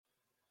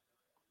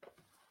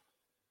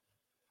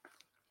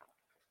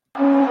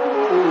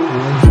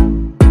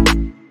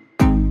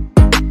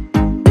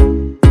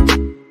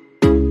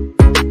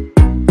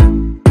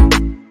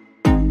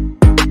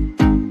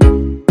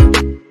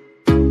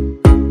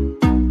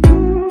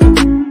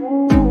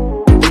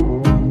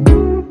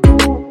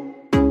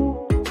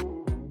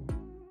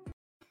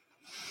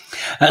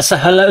So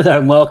hello there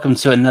and welcome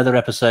to another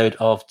episode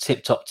of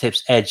Tip Top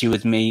Tips Edu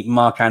with me,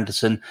 Mark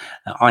Anderson,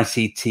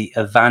 ICT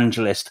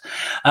evangelist.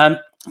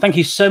 Thank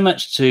you so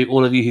much to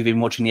all of you who've been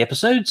watching the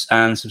episodes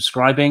and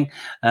subscribing.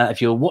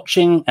 If you're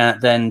watching,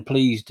 then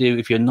please do.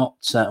 If you're not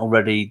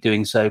already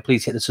doing so,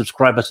 please hit the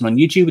subscribe button on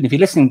YouTube. And if you're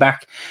listening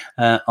back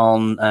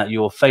on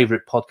your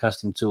favorite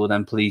podcasting tool,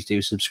 then please do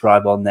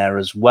subscribe on there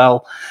as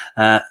well.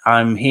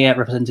 I'm here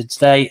represented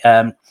today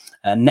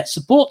Net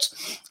Support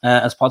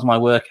as part of my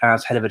work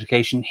as head of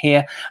education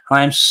here.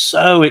 I am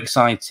so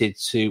excited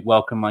to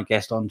welcome my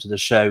guest onto the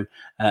show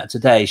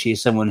today. She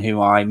is someone who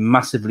I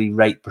massively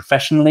rate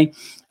professionally.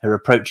 Her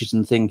approaches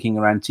and thinking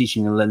around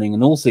teaching and learning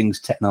and all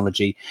things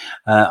technology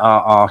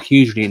are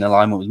hugely in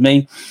alignment with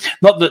me.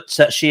 Not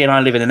that she and I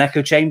live in an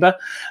echo chamber,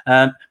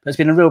 but it's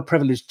been a real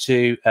privilege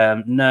to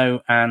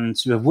know and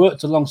to have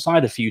worked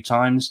alongside a few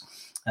times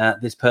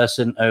this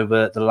person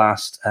over the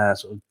last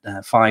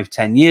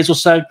 5-10 years or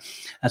so.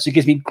 So it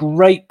gives me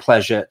great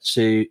pleasure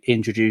to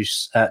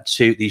introduce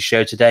to the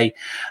show today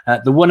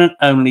the one and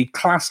only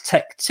Class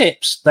Tech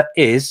Tips, that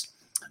is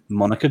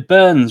Monica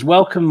Burns.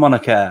 Welcome,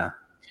 Monica.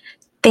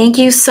 Thank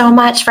you so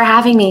much for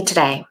having me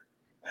today.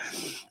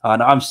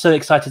 And I'm so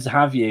excited to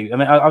have you. I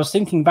mean, I was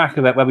thinking back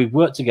about where we've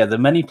worked together,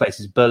 many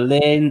places,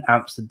 Berlin,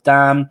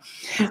 Amsterdam.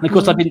 Mm-hmm. And of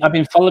course, I've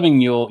been following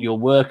your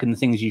work and the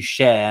things you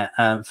share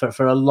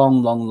for a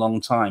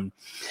long time.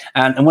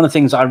 And one of the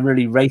things I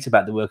really rate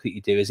about the work that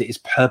you do is it is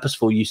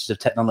purposeful uses of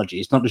technology.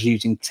 It's not just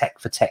using tech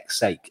for tech's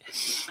sake.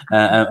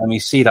 And we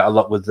see that a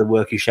lot with the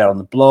work you share on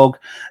the blog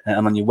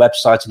and on your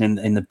website and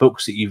in the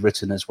books that you've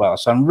written as well.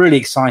 So I'm really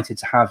excited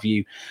to have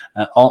you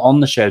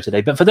on the show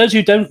today. But for those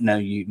who don't know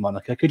you,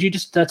 Monica, could you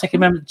just take a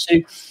moment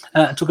to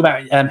talk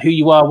about who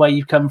you are, where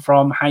you've come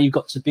from, how you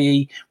got to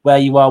be where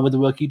you are with the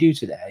work you do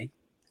today?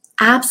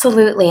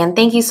 Absolutely. And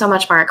thank you so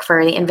much, Mark,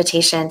 for the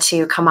invitation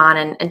to come on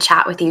and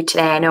chat with you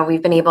today. I know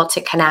we've been able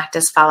to connect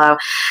as fellow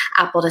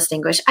Apple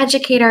Distinguished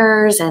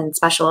Educators and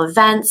special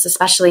events,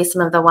 especially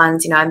some of the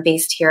ones, I'm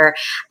based here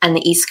on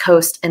the East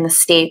Coast in the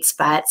States,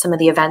 but some of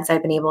the events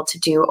I've been able to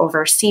do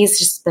overseas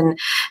just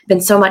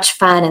been so much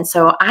fun. And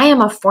so I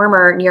am a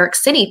former New York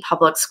City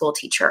public school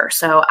teacher.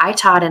 So I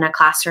taught in a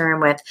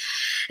classroom with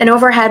an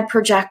overhead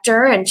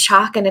projector and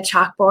chalk and a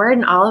chalkboard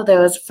and all of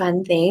those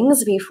fun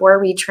things before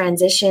we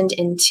transitioned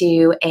into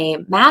a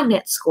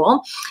magnet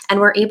school and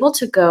we're able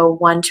to go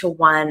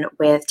one-to-one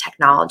with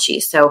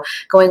technology. So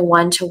going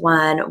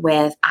one-to-one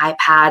with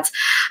iPads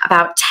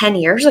about 10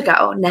 years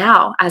ago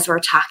now, as we're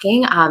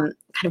talking, kind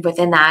of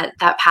within that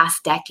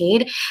past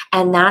decade.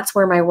 And that's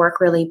where my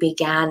work really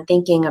began,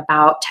 thinking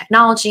about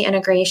technology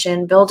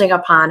integration, building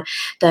upon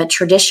the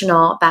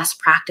traditional best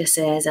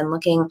practices and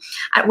looking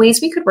at ways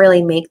we could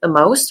really make the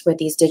most with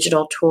these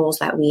digital tools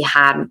that we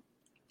had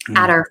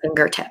at our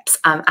fingertips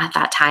at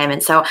that time.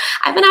 And so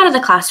I've been out of the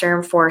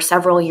classroom for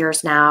several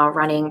years now,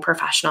 running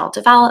professional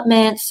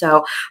development.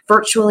 So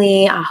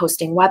virtually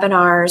hosting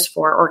webinars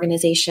for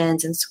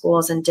organizations and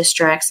schools and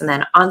districts, and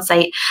then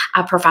on-site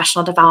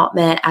professional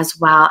development as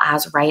well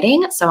as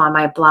writing. So on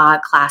my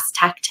blog,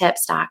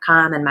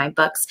 classtechtips.com, and my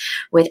books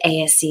with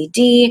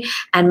ASCD,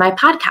 and my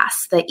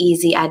podcast, the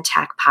Easy Ed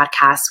Tech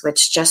podcast,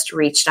 which just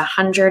reached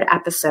 100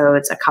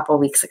 episodes a couple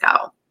weeks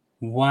ago.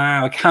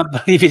 Wow, I can't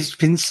believe it's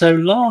been so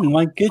long.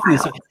 My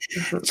goodness.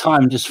 Wow.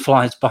 Time just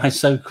flies by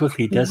so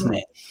quickly, doesn't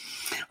it?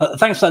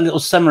 Thanks for that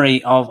little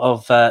summary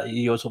of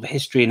your sort of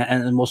history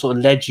and what sort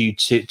of led you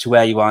to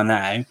where you are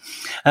now.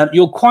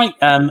 You're quite,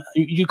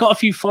 you've got a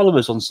few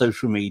followers on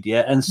social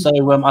media. And so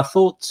I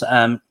thought,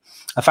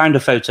 I found a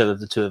photo of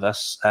the two of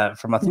us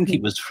from, I think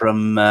it was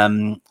from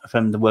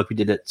the work we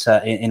did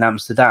in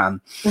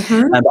Amsterdam.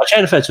 I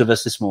shared a photo of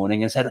us this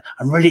morning and said,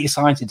 I'm really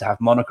excited to have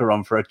Monica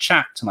on for a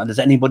chat tonight. Does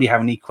anybody have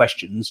any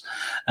questions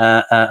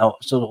or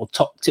sort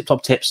of tip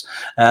top tips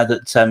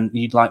that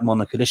you'd like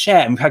Monica to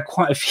share? And we've had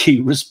quite a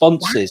few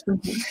responses.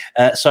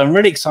 So I'm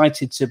really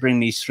excited to bring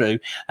these through.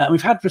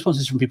 We've had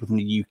responses from people from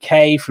the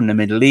UK, from the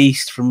Middle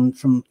East,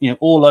 from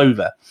all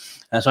over.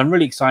 So I'm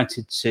really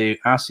excited to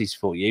ask these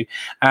for you.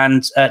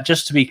 And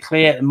just to be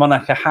clear,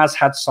 Monica has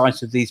had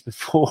sight of these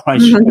before I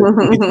showed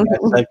them.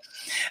 So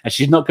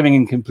she's not coming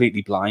in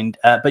completely blind,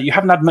 but you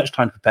haven't had much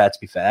time to prepare, to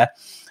be fair.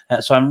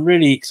 So I'm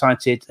really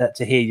excited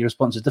to hear your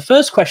responses. The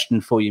first question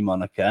for you,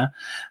 Monica,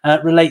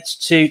 relates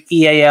to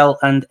EAL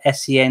and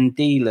SEND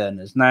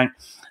learners. Now,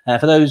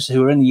 for those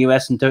who are in the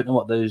US and don't know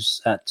what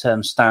those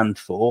terms stand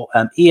for,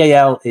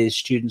 EAL is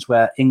students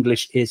where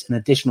English is an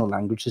additional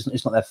language.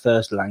 It's not their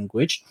first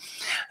language.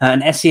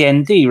 And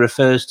SEND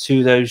refers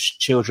to those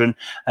children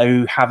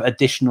who have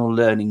additional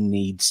learning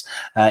needs.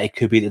 It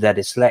could be that they're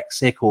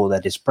dyslexic or they're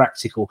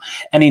dyspraxic or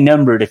any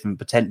number of different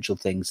potential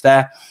things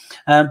there.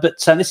 But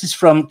this is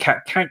from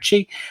Kat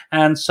Couchy.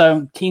 And so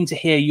I'm keen to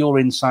hear your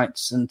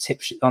insights and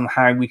tips on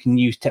how we can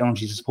use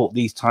technology to support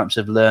these types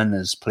of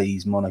learners,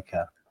 please,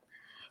 Monica.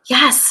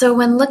 Yes. So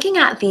when looking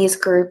at these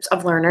groups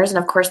of learners, and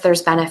of course,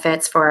 there's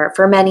benefits for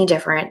many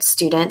different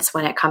students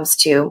when it comes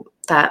to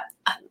the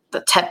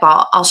the tip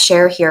I'll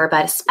share here,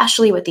 but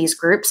especially with these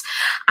groups,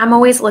 I'm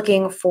always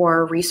looking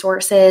for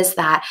resources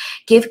that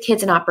give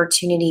kids an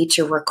opportunity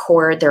to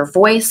record their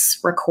voice,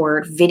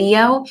 record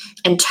video,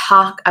 and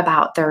talk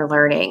about their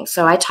learning.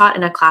 So I taught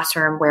in a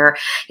classroom where,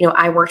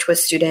 I worked with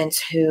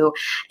students who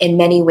in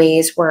many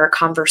ways were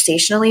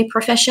conversationally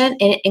proficient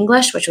in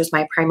English, which was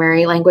my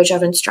primary language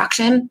of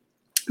instruction.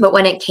 But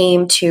when it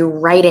came to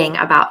writing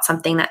about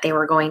something that they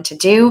were going to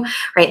do,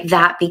 right,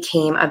 that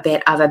became a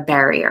bit of a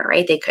barrier,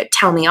 right? They could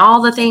tell me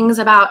all the things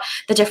about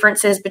the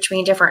differences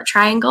between different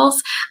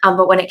triangles.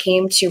 But when it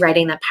came to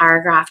writing the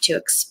paragraph to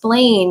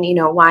explain,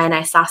 why an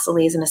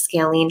isosceles and a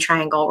scalene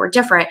triangle were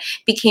different,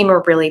 became a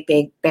really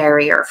big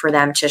barrier for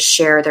them to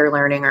share their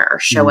learning or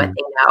show what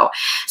they know.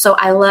 So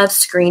I love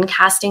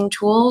screencasting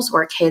tools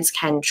where kids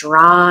can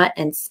draw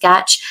and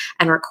sketch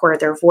and record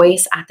their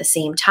voice at the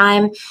same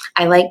time.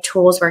 I like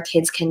tools where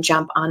kids can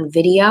jump on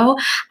video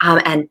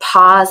and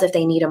pause if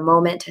they need a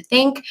moment to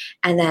think,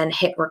 and then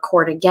hit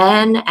record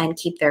again and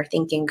keep their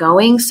thinking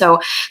going.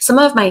 So some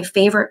of my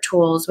favorite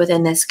tools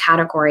within this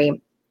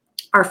category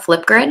are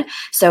Flipgrid.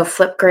 So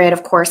Flipgrid,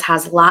 of course,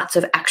 has lots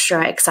of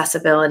extra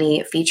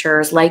accessibility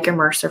features like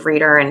Immersive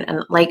Reader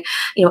and like,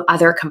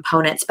 other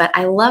components. But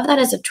I love that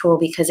as a tool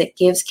because it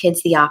gives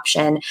kids the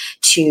option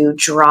to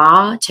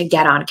draw, to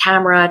get on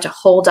camera, to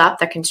hold up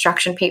the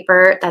construction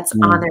paper that's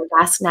on their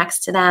desk next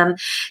to them,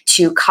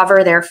 to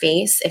cover their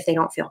face if they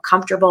don't feel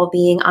comfortable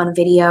being on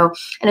video.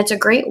 And it's a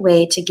great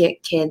way to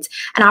get kids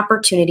an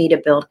opportunity to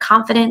build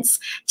confidence,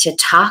 to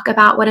talk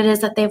about what it is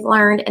that they've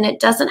learned. And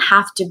it doesn't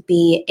have to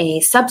be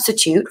a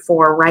substitute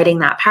for writing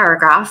that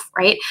paragraph,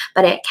 right?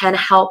 But it can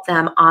help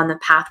them on the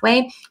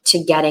pathway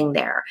to getting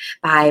there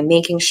by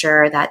making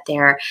sure that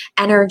their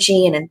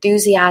energy and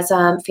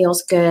enthusiasm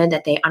feels good,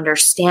 that they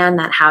understand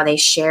that how they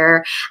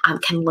share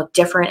can look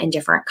different in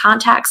different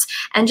contexts,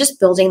 and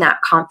just building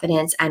that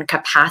confidence and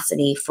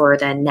capacity for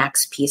the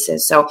next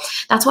pieces. So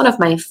that's one of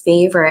my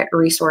favorite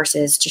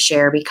resources to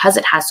share because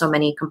it has so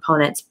many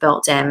components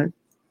built in.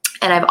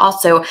 And I've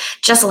also,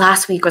 just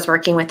last week, was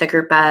working with a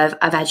group of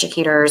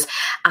educators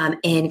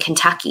in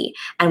Kentucky,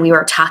 and we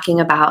were talking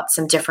about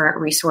some different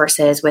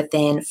resources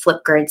within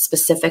Flipgrid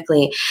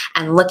specifically,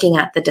 and looking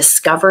at the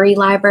Discovery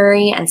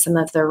Library and some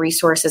of the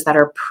resources that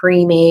are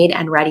pre-made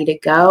and ready to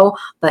go,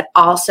 but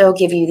also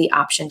give you the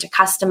option to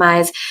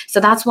customize. So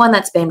that's one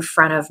that's been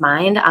front of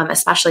mind,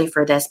 especially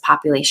for this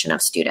population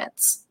of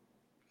students.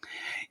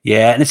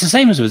 Yeah, and it's the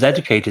same as with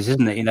educators,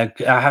 isn't it?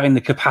 Having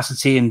the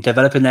capacity and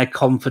developing their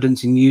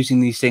confidence in using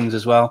these things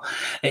as well.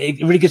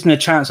 It really gives them a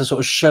chance to sort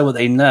of show what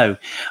they know.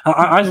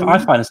 I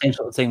find the same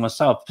sort of thing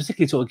myself,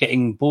 particularly sort of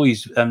getting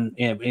boys,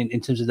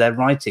 in terms of their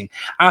writing.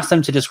 Ask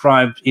them to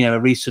describe, a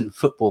recent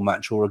football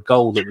match or a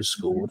goal that was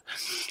scored.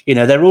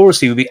 Their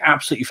oracy would be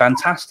absolutely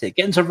fantastic.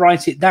 Getting to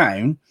write it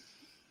down,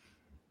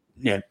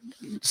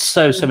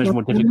 so much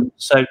more difficult.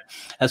 So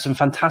some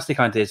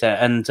fantastic ideas there.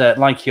 And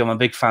like you, I'm a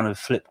big fan of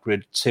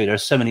Flipgrid too. There are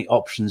so many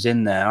options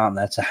in there, aren't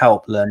there, to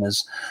help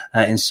learners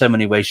in so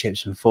many ways,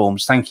 shapes and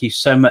forms. Thank you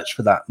so much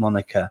for that,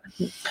 Monica.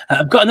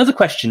 I've got another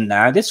question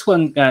now. This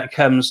one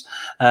comes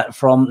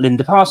from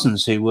Linda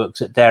Parsons, who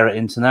works at Dara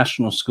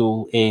International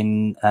School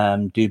in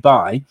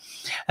Dubai.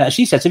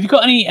 She says, have you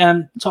got any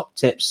top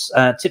tips,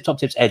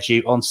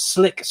 Edu, on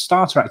slick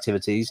starter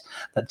activities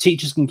that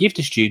teachers can give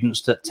to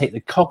students that take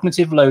the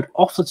cognitive load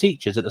off the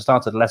teachers at the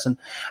start of the lesson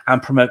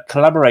and promote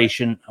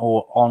collaboration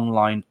or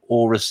online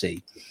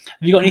oracy?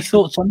 Have you got any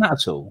thoughts on that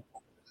at all?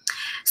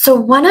 So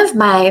one of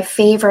my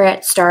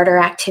favorite starter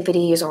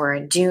activities, or a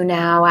do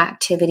now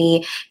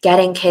activity,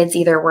 getting kids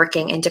either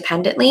working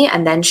independently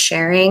and then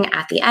sharing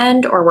at the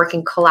end, or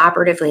working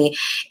collaboratively,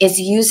 is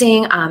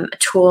using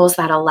tools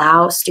that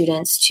allow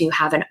students to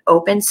have an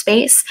open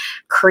space,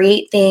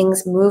 create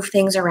things, move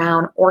things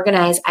around,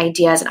 organize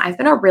ideas. And I've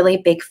been a really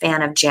big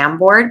fan of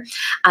Jamboard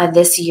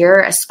this year,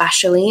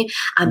 especially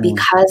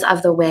because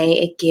of the way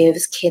it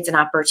gives kids an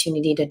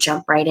opportunity to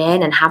jump right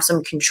in and have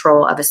some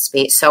control of a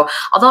space. So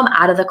although I'm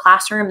out of the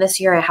classroom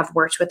this year, I have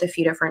worked with a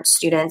few different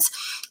students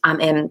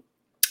in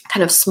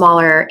kind of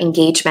smaller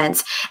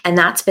engagements, and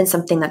that's been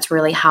something that's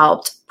really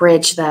helped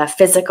bridge the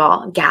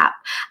physical gap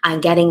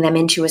and getting them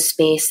into a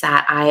space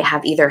that I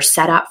have either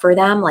set up for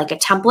them like a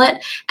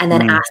template, and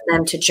then ask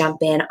them to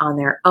jump in on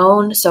their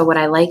own. So what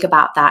I like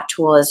about that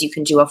tool is you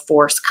can do a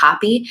forced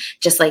copy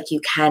just like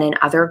you can in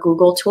other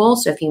Google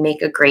tools. So if you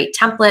make a great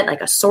template,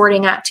 like a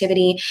sorting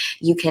activity,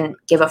 you can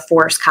give a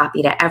forced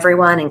copy to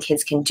everyone and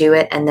kids can do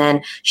it and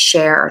then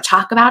share or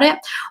talk about it.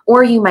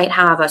 Or you might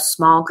have a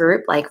small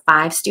group, like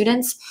 5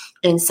 students,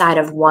 inside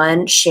of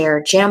one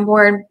shared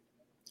Jamboard.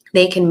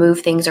 They can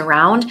move things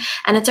around,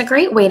 and it's a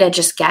great way to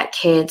just get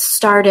kids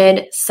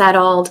started,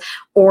 settled,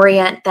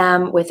 orient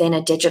them within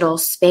a digital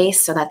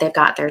space so that they've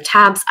got their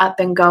tabs up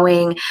and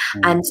going.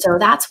 And so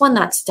that's one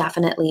that's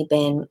definitely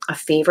been a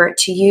favorite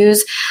to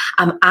use.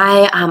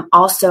 I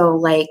also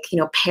like,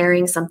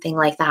 pairing something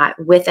like that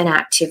with an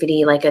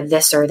activity like a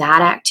this or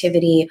that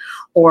activity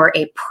or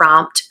a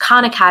prompt.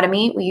 Khan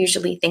Academy, we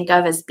usually think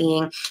of as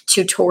being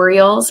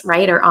tutorials,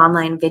 right, or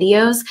online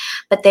videos,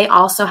 but they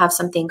also have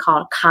something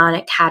called Khan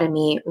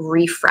Academy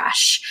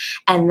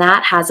Refresh. And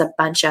that has a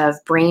bunch of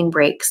brain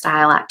break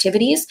style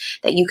activities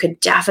that you could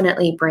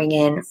definitely bring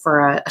in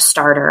for a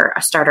starter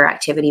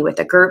activity with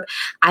a group.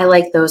 I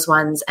like those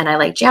ones, and I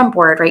like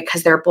Jamboard, right?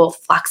 Because they're both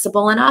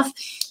flexible enough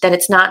that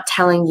it's not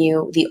telling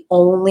you the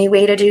only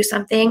way to do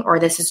something, or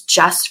this is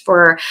just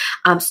for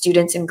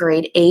students in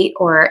grade 8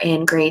 or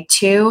in grade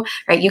 2,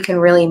 right? You can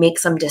really make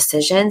some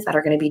decisions that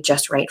are going to be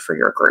just right for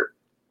your group.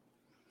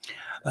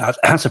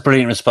 That's a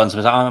brilliant response.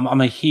 I'm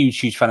a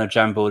huge fan of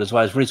Jamboard as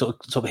well. It's really sort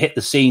of hit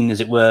the scene,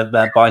 as it were,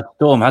 by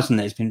storm,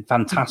 hasn't it? It's been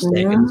fantastic.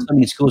 Mm-hmm. And so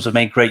many schools have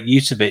made great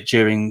use of it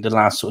during the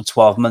last sort of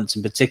 12 months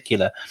in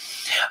particular.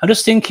 I'm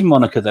just thinking,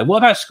 Monica, though, what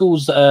about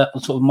schools that are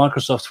sort of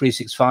Microsoft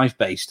 365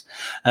 based?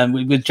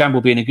 With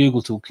Jamboard being a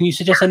Google tool, can you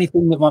suggest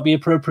anything that might be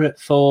appropriate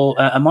for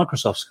a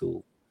Microsoft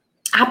school?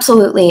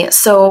 Absolutely.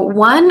 So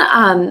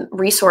one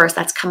resource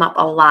that's come up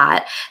a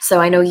lot.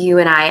 So I know you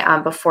and I,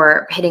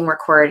 before hitting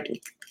record,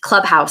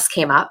 Clubhouse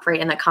came up right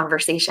in the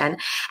conversation.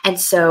 And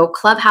so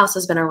Clubhouse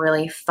has been a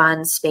really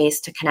fun space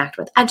to connect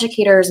with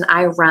educators. And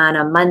I run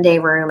a Monday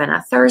room and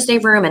a Thursday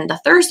room. And the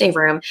Thursday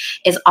room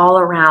is all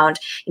around,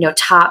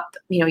 top,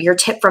 your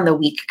tip from the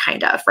week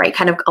kind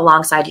of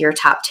alongside your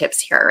top tips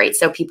here, right?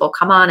 So people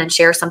come on and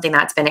share something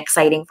that's been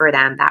exciting for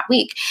them that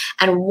week.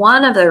 And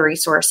one of the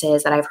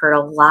resources that I've heard a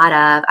lot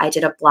of, I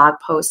did a blog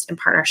post in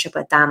partnership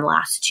with them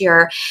last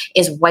year,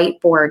 is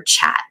Whiteboard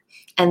Chat.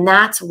 And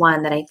that's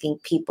one that I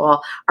think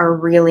people are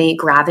really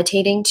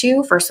gravitating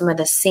to for some of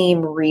the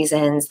same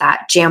reasons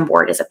that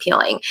Jamboard is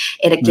appealing.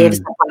 It gives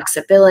the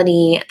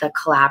flexibility, the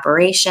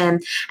collaboration,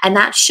 and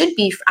that should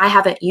be, I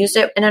haven't used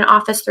it in an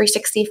Office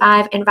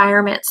 365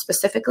 environment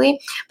specifically,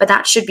 but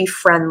that should be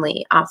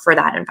friendly for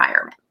that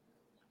environment.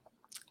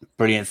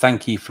 Brilliant.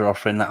 Thank you for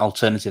offering that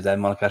alternative there,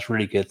 Monica. That's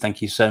really good.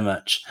 Thank you so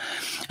much.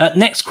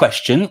 Next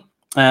question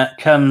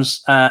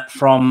comes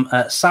from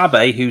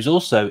Sabe, who's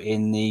also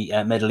in the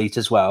Middle East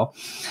as well.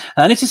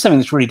 And this is something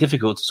that's really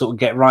difficult to sort of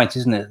get right,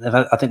 isn't it?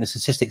 I think the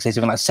statistics say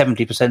something like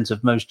 70%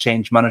 of most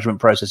change management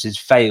processes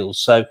fail.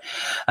 So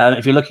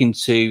if you're looking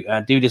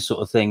to do this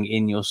sort of thing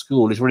in your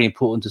school, it's really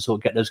important to sort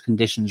of get those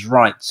conditions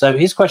right. So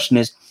his question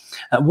is,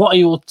 what are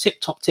your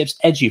top tips,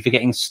 Edu, for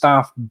getting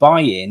staff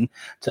buy-in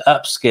to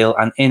upskill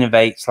and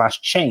innovate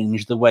 /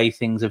 change the way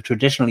things have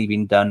traditionally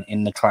been done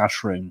in the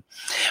classroom?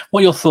 What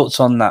are your thoughts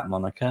on that,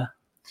 Monica?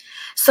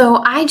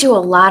 So I do a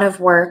lot of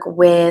work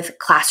with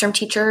classroom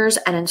teachers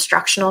and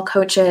instructional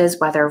coaches,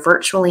 whether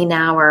virtually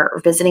now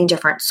or visiting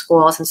different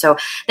schools. And so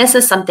this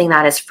is something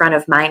that is front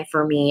of mind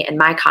for me in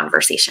my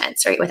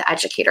conversations, right, with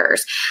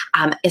educators.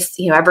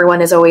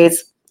 Everyone is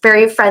always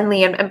very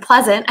friendly and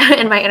pleasant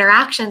in my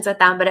interactions with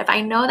them. But if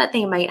I know that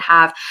they might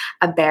have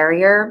a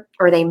barrier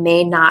or they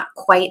may not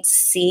quite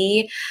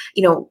see,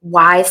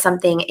 why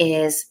something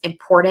is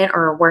important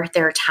or worth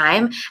their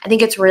time, I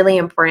think it's really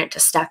important to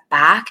step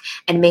back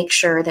and make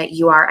sure that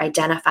you are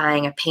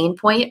identifying a pain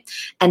point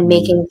and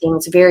making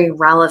things very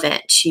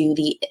relevant to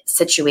the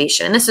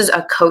situation. And this is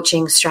a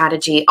coaching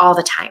strategy all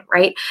the time,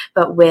 right?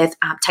 But with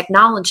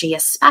technology,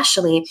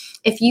 especially,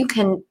 if you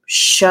can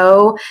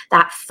show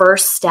that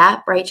first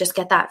step, right? Just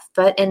get that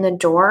foot in the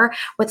door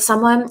with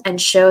someone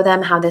and show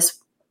them how this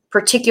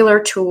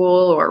particular tool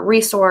or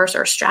resource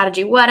or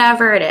strategy,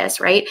 whatever it is,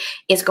 right,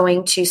 is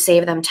going to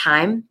save them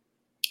time,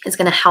 is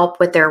going to help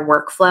with their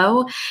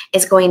workflow,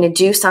 is going to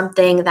do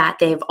something that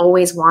they've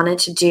always wanted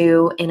to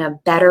do in a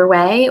better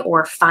way,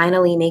 or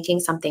finally making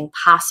something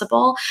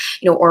possible,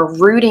 or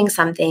rooting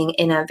something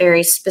in a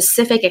very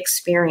specific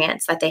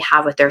experience that they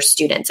have with their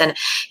students. And,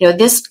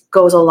 this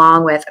goes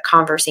along with a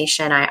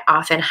conversation I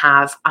often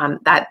have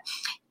that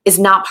is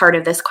not part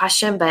of this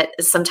question, but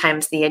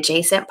sometimes the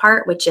adjacent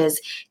part, which is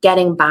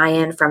getting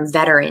buy-in from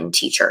veteran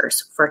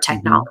teachers for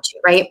technology,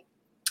 right?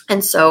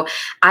 And so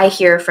I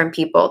hear from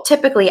people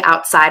typically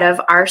outside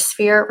of our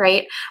sphere,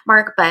 right,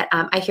 Mark? But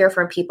I hear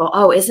from people,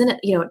 oh, isn't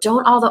it,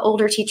 don't all the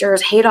older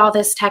teachers hate all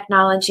this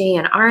technology,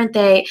 and aren't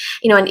they,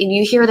 and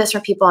you hear this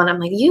from people, and I'm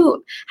like,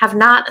 you have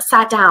not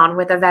sat down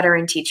with a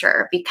veteran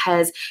teacher,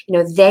 because,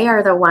 they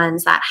are the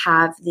ones that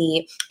have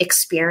the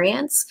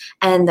experience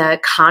and the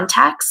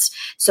context.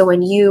 So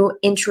when you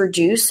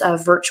introduce a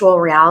virtual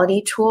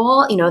reality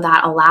tool,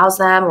 that allows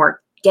them, or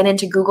get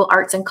into Google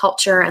Arts and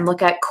Culture and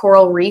look at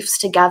coral reefs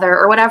together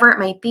or whatever it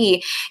might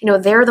be,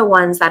 they're the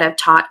ones that have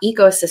taught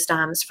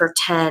ecosystems for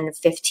 10,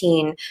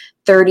 15,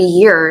 30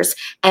 years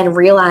and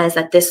realize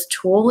that this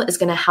tool is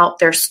going to help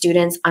their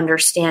students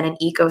understand an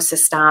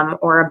ecosystem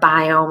or a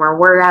biome or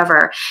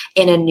wherever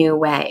in a new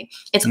way.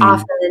 It's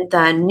often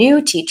the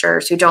new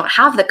teachers who don't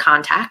have the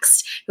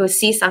context, who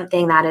see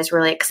something that is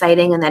really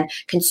exciting and then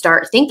can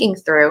start thinking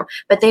through,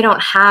 but they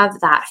don't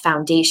have that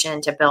foundation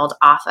to build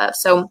off of.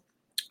 So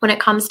when it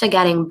comes to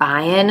getting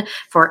buy-in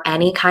for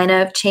any kind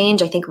of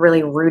change, I think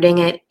really rooting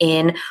it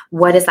in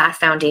what is that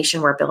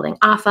foundation we're building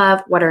off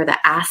of? What are the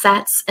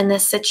assets in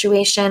this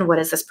situation? What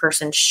has this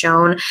person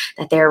shown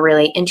that they're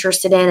really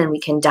interested in? And we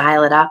can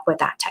dial it up with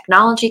that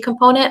technology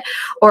component.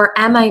 Or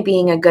am I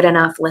being a good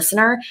enough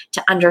listener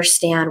to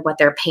understand what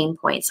their pain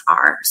points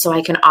are? So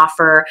I can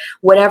offer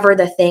whatever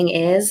the thing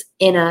is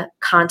in a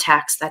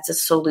context that's a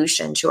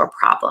solution to a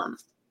problem.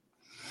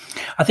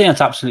 I think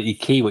that's absolutely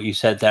key, what you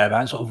said there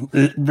about sort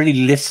of really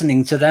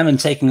listening to them and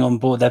taking on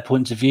board their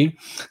points of view.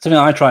 Something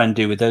I try and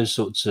do with those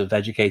sorts of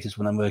educators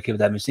when I'm working with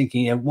them is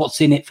thinking,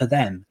 what's in it for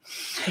them?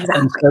 Exactly.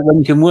 And so when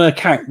you can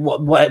work out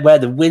where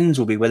the wins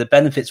will be, where the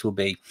benefits will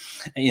be,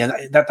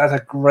 that's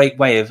a great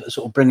way of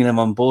sort of bringing them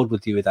on board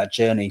with you with that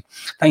journey.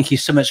 Thank you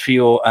so much for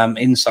your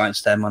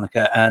insights there,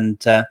 Monica.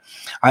 And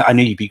I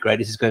knew you'd be great.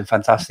 This is going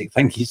fantastic.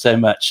 Thank you so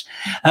much.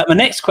 My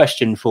next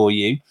question for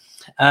you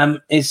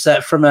is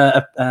from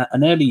an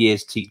early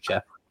years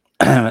teacher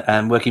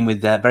working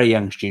with very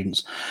young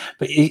students.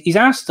 But he's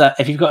asked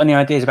if you've got any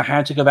ideas about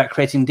how to go about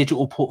creating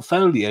digital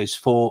portfolios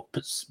for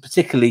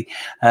particularly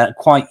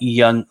quite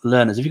young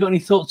learners. Have you got any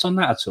thoughts on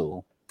that at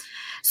all?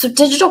 So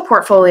digital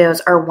portfolios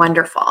are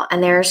wonderful,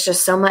 and there's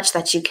just so much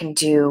that you can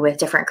do with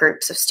different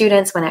groups of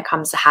students when it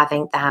comes to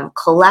having them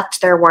collect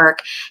their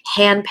work,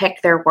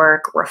 handpick their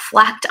work,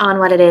 reflect on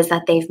what it is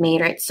that they've made,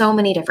 right? So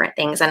many different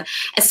things. And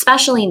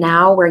especially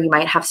now where you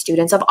might have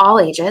students of all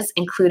ages,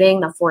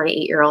 including the 4 to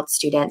 8-year-old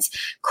students,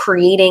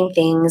 creating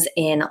things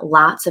in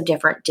lots of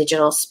different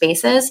digital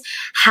spaces,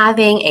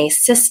 having a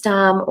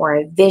system or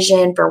a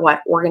vision for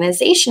what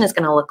organization is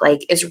going to look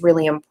like is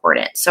really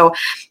important. So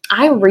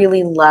I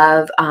really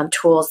love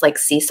tools like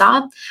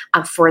Seesaw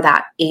for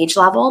that age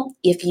level.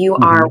 If you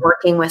are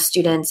working with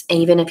students,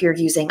 even if you're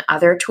using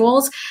other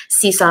tools,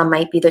 Seesaw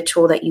might be the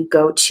tool that you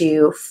go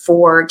to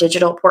for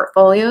digital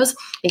portfolios,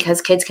 because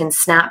kids can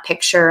snap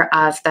picture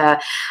of the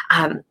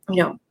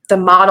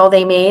model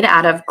they made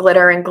out of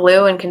glitter and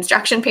glue and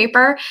construction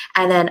paper,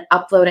 and then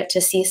upload it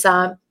to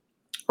Seesaw,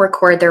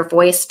 record their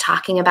voice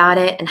talking about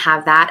it, and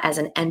have that as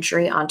an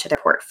entry onto their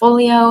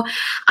portfolio.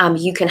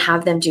 You can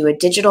have them do a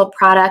digital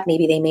product.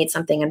 Maybe they made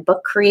something in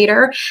Book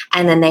Creator,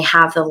 and then they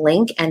have the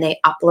link and they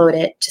upload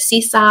it to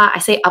Seesaw. I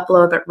say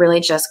upload, but really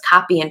just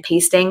copy and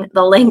pasting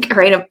the link,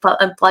 right,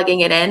 and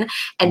plugging it in,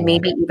 and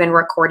maybe even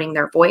recording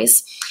their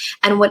voice.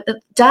 And what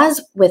it does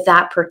with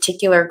that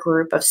particular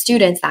group of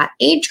students, that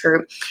age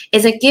group,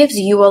 is it gives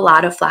you a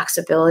lot of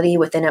flexibility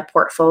within a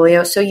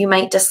portfolio. So you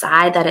might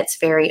decide that it's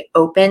very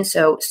open,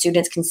 so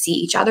students can see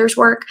each other's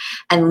work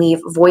and leave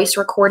voice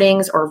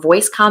recordings or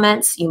voice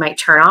comments. You might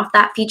turn off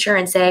that feature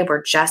and say,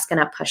 we're just going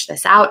to push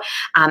this out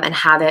and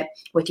have it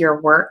with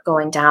your work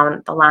going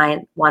down the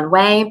line one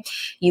way.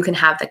 You can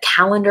have the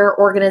calendar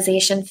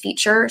organization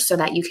feature so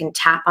that you can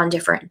tap on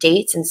different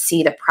dates and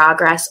see the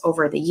progress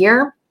over the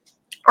year.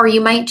 Or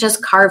you might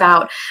just carve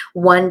out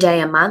one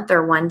day a month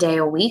or one day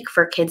a week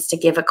for kids to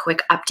give a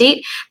quick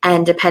update,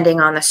 and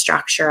depending on the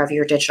structure of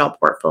your digital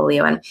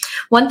portfolio. And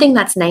one thing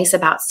that's nice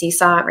about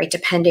Seesaw, right,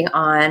 depending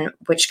on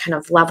which kind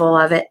of level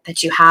of it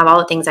that you have, all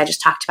the things I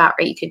just talked about,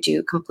 right, you could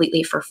do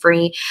completely for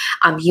free.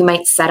 You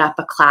might set up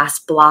a class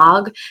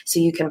blog so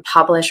you can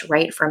publish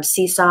right from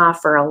Seesaw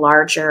for a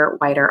larger,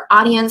 wider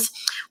audience,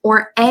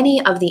 or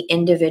any of the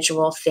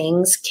individual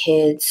things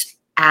kids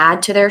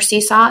add to their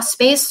Seesaw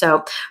space.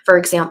 So for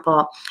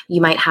example, you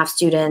might have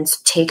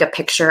students take a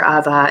picture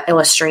of an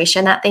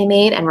illustration that they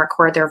made and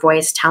record their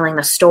voice telling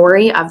the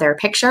story of their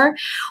picture.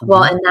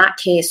 Well, in that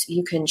case,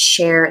 you can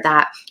share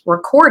that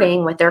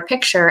recording with their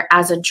picture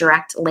as a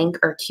direct link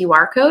or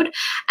QR code.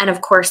 And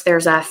of course,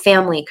 there's a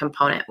family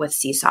component with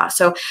Seesaw.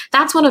 So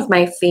that's one of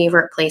my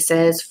favorite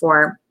places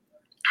for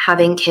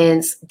having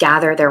kids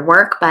gather their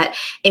work. But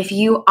if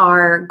you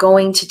are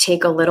going to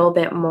take a little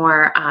bit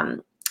more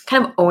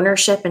kind of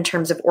ownership in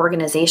terms of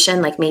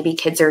organization, like maybe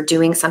kids are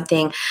doing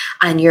something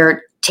and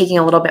you're taking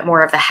a little bit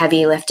more of the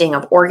heavy lifting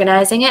of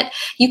organizing it,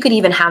 you could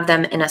even have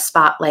them in a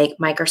spot like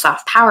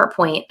Microsoft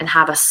PowerPoint and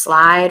have a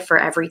slide for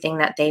everything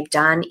that they've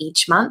done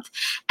each month.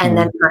 And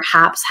then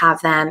perhaps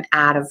have them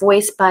add a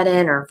voice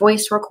button or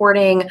voice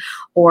recording,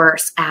 or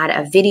add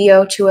a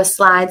video to a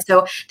slide.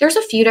 So there's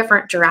a few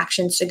different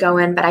directions to go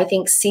in, but I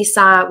think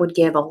Seesaw would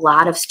give a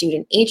lot of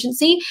student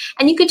agency.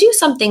 And you could do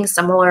something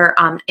similar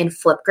in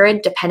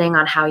Flipgrid, depending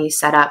on how you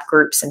set up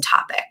groups and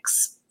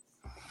topics.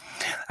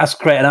 That's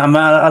great. And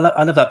I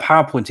love that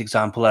PowerPoint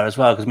example there as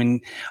well, because I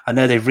mean, I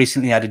know they've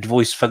recently added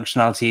voice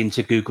functionality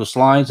into Google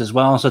Slides as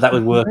well. So that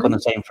would work on the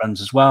same front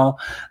as well.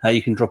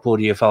 You can drop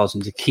audio files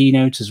into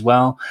Keynote as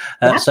well.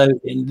 So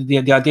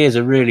the ideas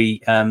are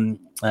really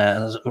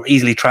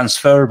easily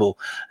transferable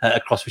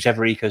across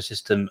whichever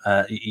ecosystem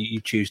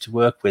you choose to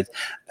work with.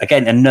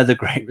 Again, another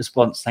great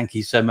response. Thank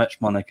you so much,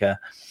 Monica.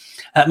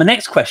 My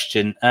next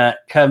question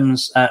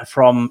comes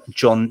from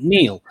John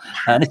Neal.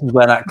 This is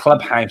where that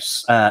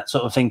Clubhouse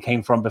sort of thing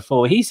came from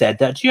before. He said,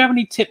 do you have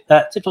any tips,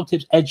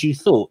 edu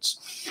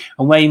thoughts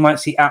on where you might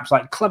see apps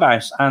like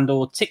Clubhouse and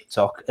or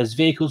TikTok as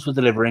vehicles for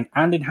delivering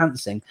and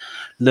enhancing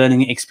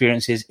learning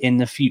experiences in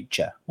the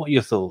future? What are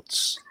your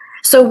thoughts?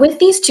 So with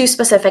these two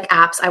specific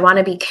apps, I want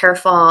to be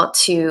careful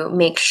to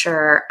make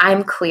sure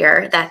I'm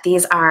clear that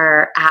these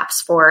are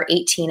apps for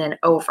 18 and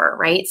over,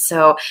 right?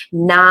 So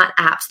not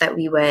apps that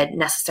we would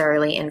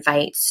necessarily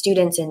invite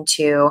students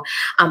into,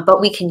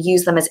 but we can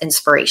use them as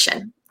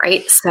inspiration,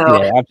 right? So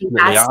Yeah,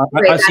 absolutely. that's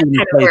great. I That's see them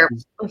kind as of where.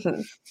 places.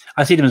 Mhm.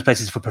 I see them as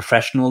places for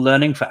professional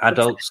learning, for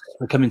Exactly. adults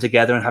coming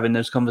together and having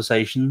those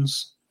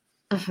conversations.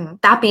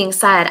 That being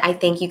said, I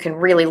think you can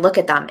really look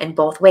at them in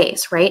both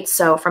ways, right?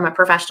 So, from a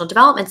professional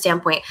development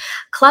standpoint,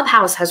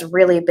 Clubhouse has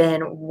really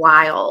been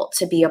wild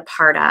to be a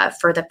part of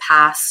for the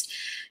past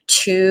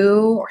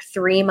 2 or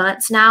 3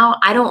 months now.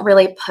 I don't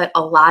really put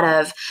a lot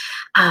of,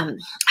 I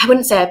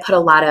wouldn't say I put a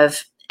lot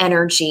of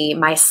energy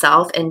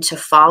myself into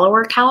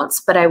follower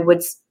counts, but I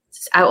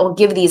will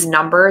give these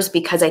numbers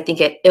because I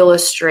think it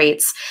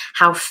illustrates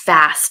how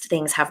fast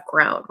things have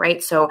grown,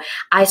 right? So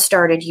I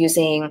started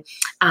using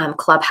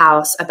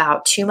Clubhouse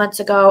about 2 months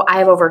ago. I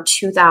have over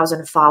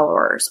 2,000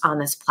 followers on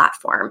this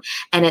platform.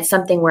 And it's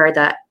something where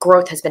the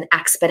growth has been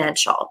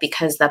exponential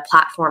because the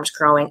platform's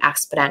growing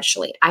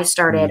exponentially. I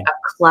started a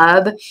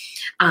club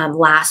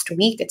last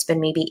week. It's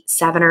been maybe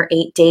 7 or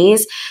 8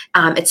 days.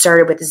 It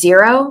started with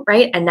 0,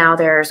 right? And now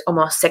there's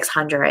almost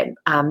 600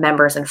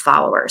 members and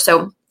followers.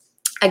 So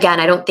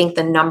again, I don't think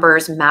the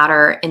numbers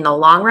matter in the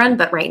long run,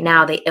 but right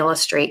now they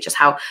illustrate just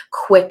how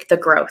quick the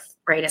growth,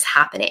 right, is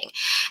happening.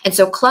 And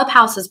so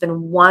Clubhouse has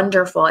been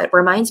wonderful. It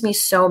reminds me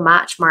so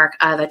much, Mark,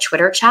 of a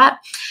Twitter chat.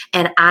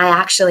 And I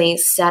actually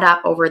set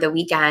up over the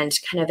weekend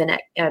kind of in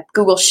a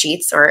Google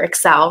Sheets or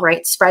Excel,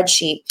 right,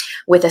 spreadsheet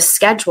with a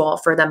schedule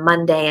for the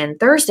Monday and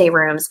Thursday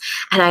rooms.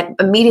 And I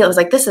immediately was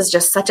like, this is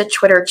just such a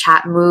Twitter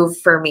chat move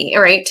for me,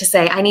 right, to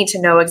say I need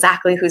to know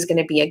exactly who's going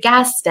to be a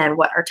guest and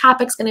what our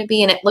topic's going to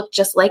be. And it looked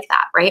just like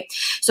that, right?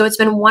 So it's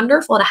been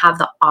wonderful to have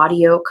the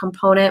audio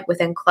component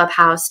within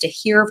Clubhouse to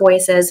hear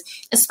voices,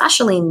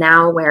 especially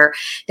now where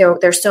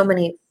there's so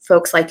many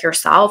folks like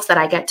yourself that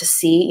I get to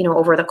see,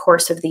 over the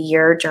course of the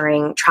year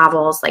during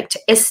travels like to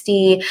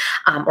ISTE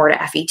or to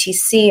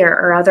FETC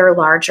or other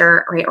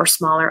larger, right, or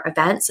smaller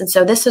events. And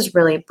so this has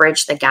really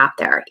bridged the gap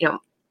there.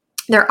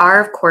 There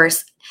are, of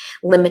course,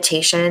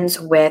 limitations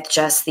with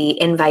just the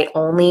invite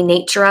only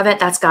nature of it.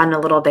 That's gotten a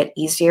little bit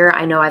easier.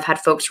 I know I've had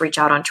folks reach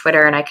out on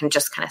Twitter and I can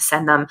just kind of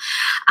send them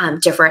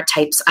different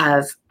types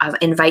of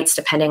invites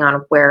depending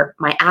on where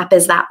my app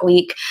is that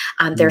week.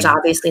 There's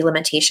obviously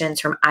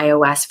limitations from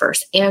iOS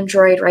versus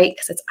Android, right?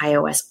 Because it's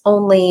iOS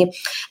only.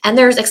 And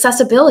there's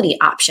accessibility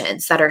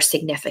options that are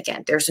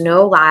significant. There's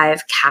no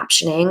live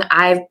captioning.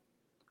 I've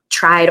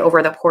tried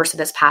over the course of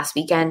this past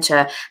weekend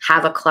to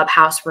have a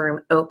Clubhouse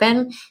room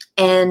open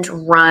and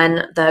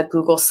run the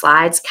Google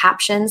Slides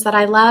captions that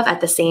I love at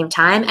the same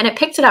time. And it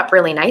picked it up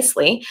really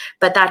nicely,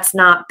 but that's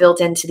not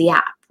built into the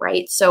app,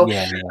 right? So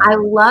I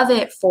love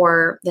it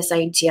for this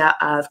idea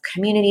of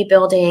community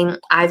building.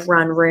 I've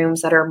run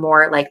rooms that are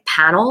more like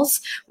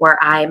panels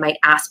where I might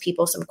ask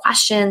people some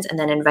questions and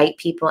then invite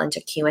people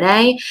into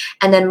Q&A,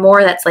 and then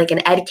more that's like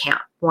an ed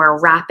camp, more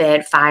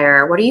rapid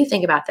fire. What do you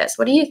think about this?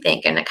 What do you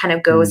think? And it kind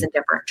of goes in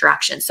different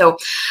directions. So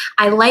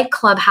I like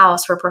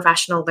Clubhouse for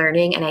professional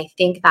learning. And I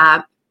think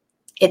that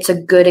it's a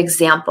good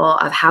example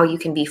of how you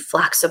can be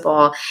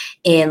flexible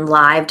in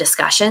live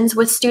discussions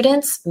with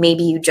students.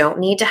 Maybe you don't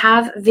need to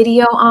have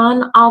video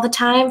on all the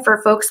time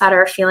for folks that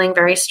are feeling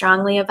very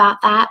strongly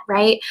about that,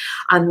 right?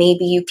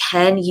 Maybe you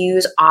can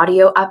use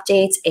audio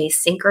updates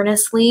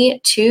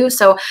asynchronously too.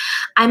 So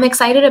I'm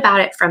excited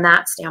about it from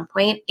that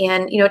standpoint.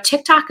 And,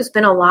 TikTok has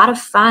been a lot of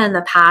fun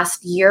the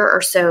past year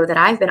or so that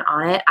I've been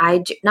on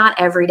it. Not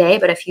every day,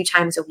 but a few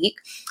times a week,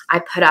 I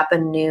put up a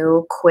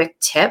new quick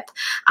tip,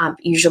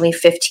 usually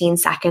 15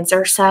 seconds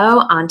or so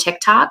on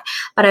TikTok.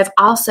 But I've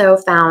also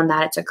found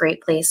that it's a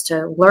great place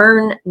to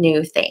learn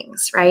new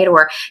things, right?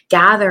 Or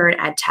gather an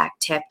ed tech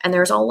tip. And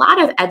there's a lot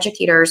of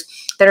educators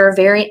that are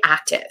very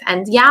active.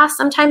 And yeah,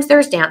 sometimes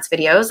there's dance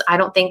videos. I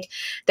don't think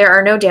there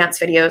are no dance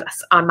videos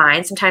on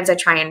mine. Sometimes I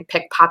try and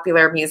pick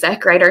popular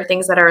music, right? Or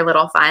things that are a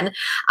little fun.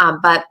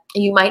 But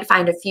you might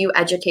find a few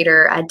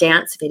educator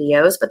dance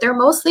videos, but they're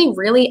mostly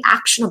really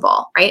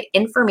actionable, right?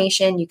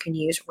 Information you can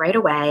use right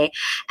away.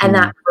 And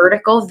that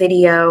vertical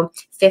video,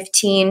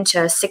 15 to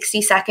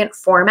 60-second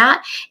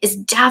format is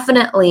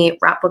definitely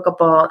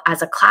replicable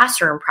as a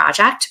classroom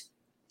project.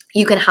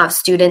 You can have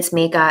students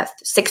make a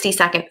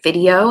 60-second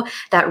video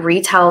that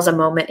retells a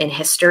moment in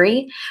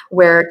history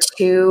where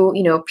two,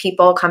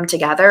 people come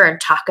together and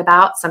talk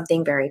about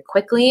something very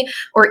quickly,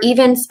 or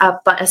even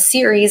a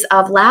series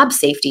of lab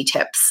safety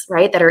tips,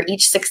 right, that are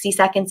each 60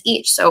 seconds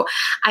each. So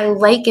I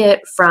like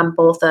it from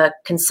both a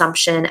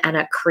consumption and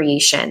a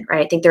creation,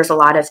 right? I think there's a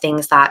lot of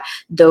things that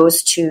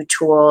those two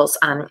tools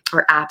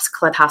or apps,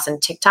 Clubhouse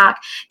and TikTok,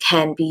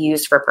 can be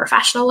used for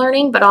professional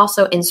learning, but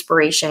also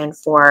inspiration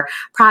for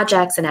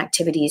projects and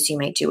activities you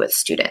might do with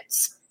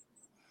students.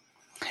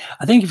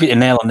 I think if you hit a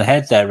nail on the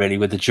head there, really,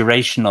 with the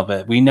duration of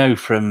it, we know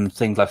from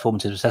things like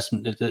formative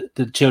assessment that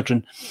the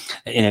children,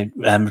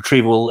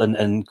 retrieval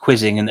and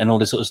quizzing and all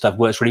this sort of stuff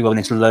works really well when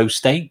it's low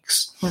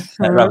stakes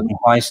rather than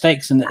high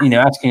stakes. And,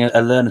 asking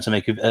a learner to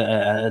make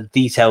a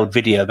detailed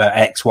video about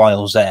X, Y,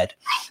 or Z,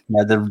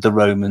 the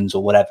Romans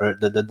or whatever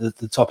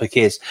the topic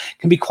is,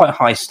 can be quite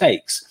high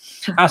stakes.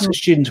 Ask a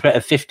student to create a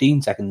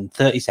 15-second,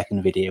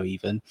 30-second video,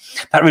 even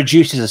that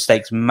reduces the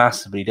stakes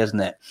massively,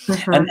 doesn't it?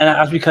 And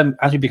as we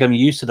become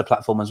used to the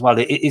platform as well,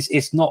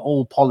 it's not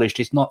all polished.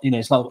 It's not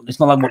it's not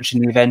like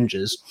watching the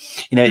Avengers.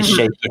 It's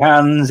shaky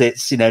hands.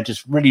 It's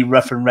just really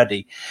rough and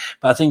ready.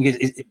 But I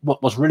think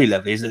what's really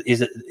lovely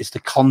is it's the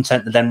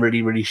content that then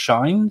really really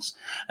shines,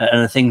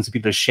 and the things that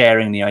people are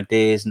sharing, the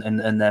ideas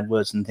and their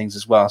words and things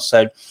as well.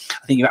 So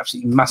I think you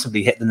absolutely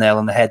massively hit the nail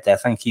on the head there.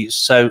 Thank you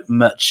so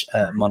much,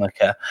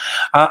 Monica.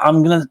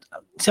 I'm going to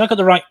see if I got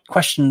the right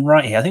question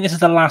right here. I think this is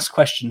the last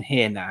question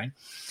here now.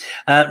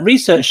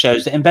 Research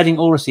shows that embedding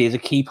Oracy as a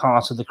key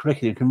part of the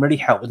curriculum can really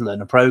help with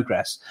learner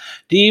progress.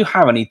 Do you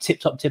have any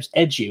Tip-Top Tips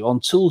Edu on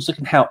tools that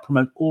can help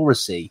promote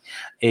Oracy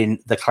in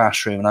the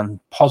classroom? And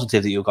I'm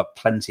positive that you've got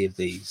plenty of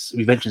these.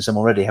 We've mentioned some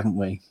already, haven't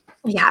we?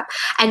 Yeah.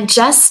 And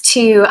just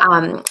to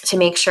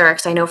make sure,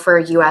 because I know for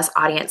a US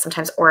audience,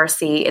 sometimes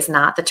Oracy is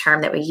not the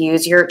term that we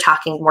use. You're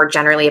talking more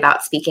generally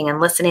about speaking and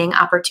listening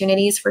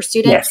opportunities for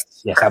students.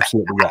 Yes,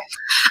 absolutely. Okay.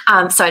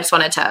 Yeah. So I just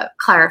wanted to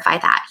clarify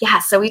that. Yeah.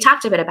 So we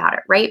talked a bit about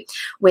it, right?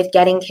 With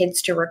getting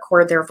kids to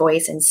record their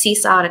voice in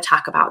Seesaw to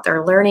talk about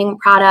their learning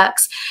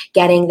products,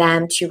 getting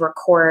them to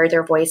record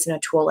their voice in a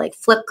tool like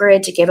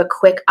Flipgrid to give a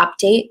quick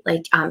update,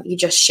 like you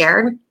just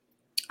shared.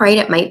 Right?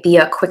 It might be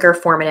a quicker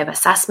formative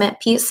assessment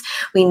piece.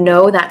 We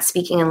know that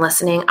speaking and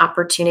listening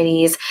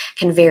opportunities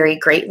can vary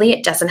greatly.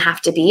 It doesn't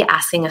have to be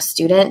asking a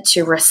student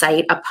to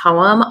recite a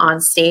poem on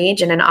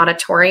stage in an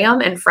auditorium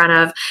in front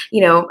of,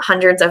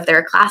 hundreds of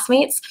their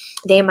classmates.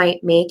 They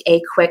might make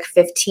a quick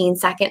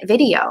 15-second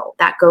video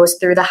that goes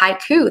through the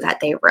haiku that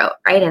they wrote,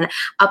 right? And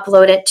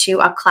upload it to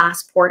a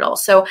class portal.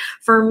 So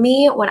for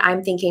me, when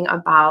I'm thinking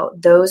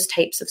about those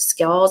types of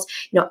skills,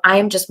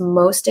 I'm just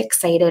most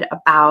excited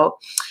about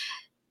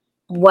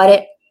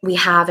what we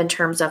have in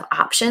terms of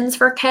options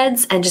for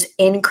kids and just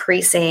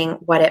increasing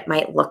what it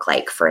might look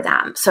like for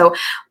them. So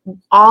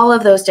all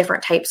of those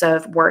different types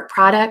of work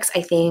products,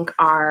 I think,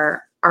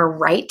 are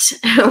right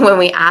when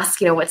we ask,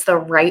 what's the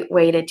right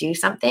way to do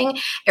something.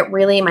 It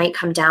really might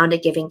come down to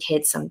giving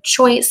kids some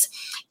choice,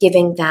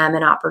 giving them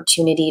an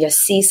opportunity to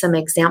see some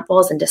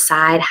examples and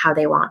decide how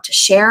they want to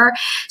share.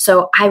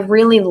 So I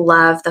really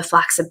love the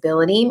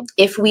flexibility,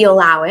 if we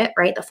allow it,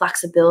 right? The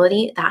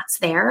flexibility that's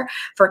there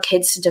for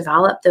kids to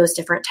develop those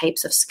different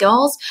types of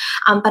skills.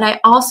 But I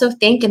also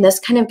think, and this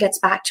kind of gets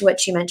back to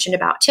what you mentioned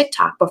about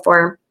TikTok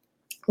before,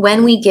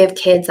 when we give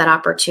kids that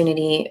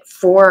opportunity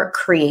for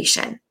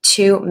creation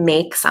to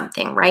make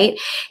something, right,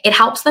 it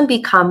helps them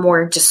become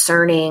more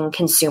discerning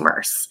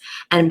consumers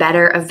and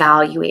better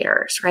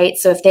evaluators, right?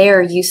 So if they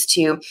are used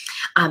to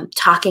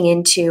talking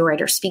into, right,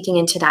 or speaking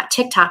into that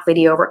TikTok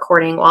video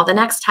recording, well, the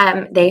next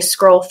time they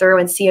scroll through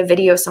and see a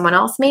video someone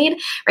else made,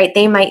 right,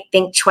 they might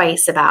think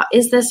twice about,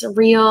 is this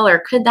real or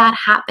could that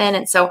happen?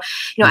 And so,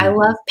 I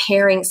love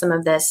pairing some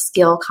of this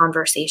skill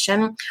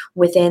conversation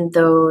within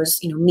those,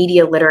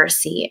 media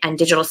literacy and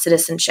digital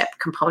citizenship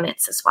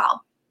components as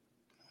well.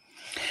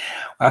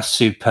 That's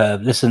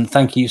superb. Listen,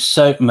 thank you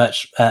so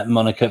much,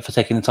 Monica, for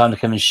taking the time to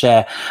come and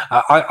share.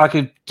 I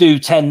could do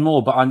 10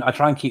 more, but I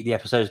try and keep the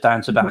episodes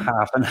down to about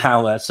half an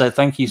hour. So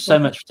thank you so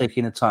much for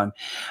taking the time.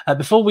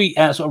 Before we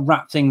sort of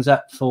wrap things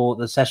up for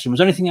the session, was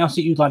there anything else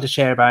that you'd like to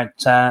share about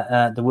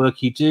the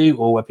work you do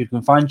or where people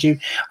can find you?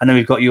 I know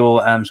we've got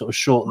your sort of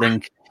short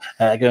link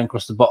going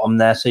across the bottom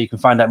there, so you can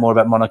find out more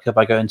about Monica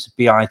by going to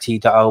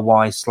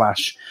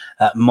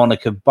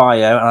bit.ly/Monica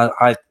Bio. And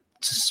I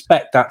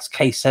suspect that's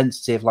case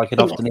sensitive, like it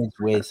often is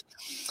with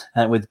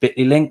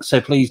Bitly links. So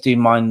please do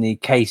mind the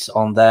case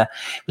on there.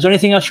 Was there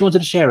anything else you wanted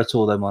to share at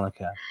all, though,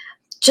 Monica?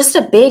 Just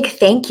a big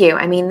thank you.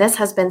 I mean, this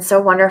has been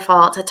so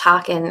wonderful to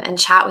talk and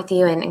chat with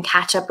you and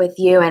catch up with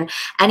you. And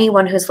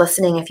anyone who's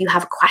listening, if you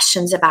have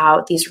questions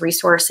about these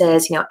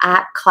resources,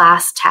 at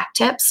Class Tech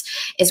Tips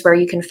is where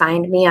you can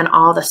find me on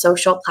all the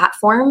social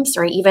platforms,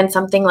 or even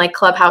something like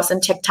Clubhouse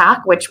and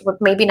TikTok, which would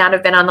maybe not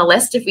have been on the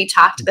list if we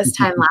talked this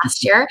time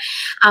last year.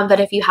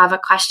 But if you have a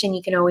question,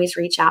 you can always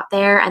reach out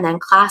there. And then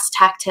Class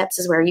Tech Tips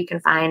is where you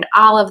can find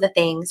all of the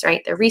things,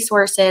 right? The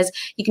resources.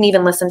 You can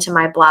even listen to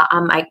my blog,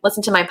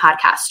 listen to my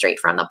podcast straight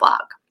from the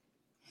blog.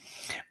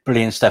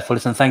 Brilliant stuff. Well,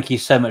 listen, thank you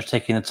so much for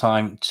taking the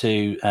time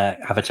to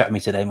have a chat with me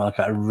today,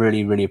 Monica. I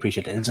really, really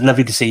appreciate it. It's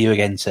lovely to see you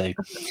again too.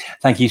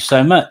 Thank you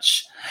so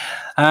much.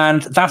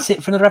 And that's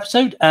it for another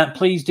episode.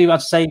 Please do,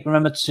 as I say,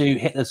 remember to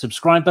hit the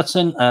subscribe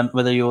button,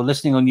 whether you're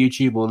listening on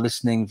YouTube or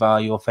listening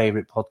via your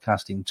favorite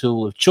podcasting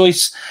tool of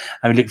choice.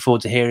 And we look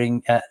forward to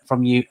hearing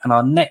from you in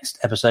our next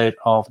episode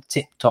of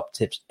Tip-Top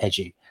Tips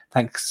Edu.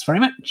 Thanks very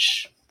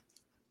much.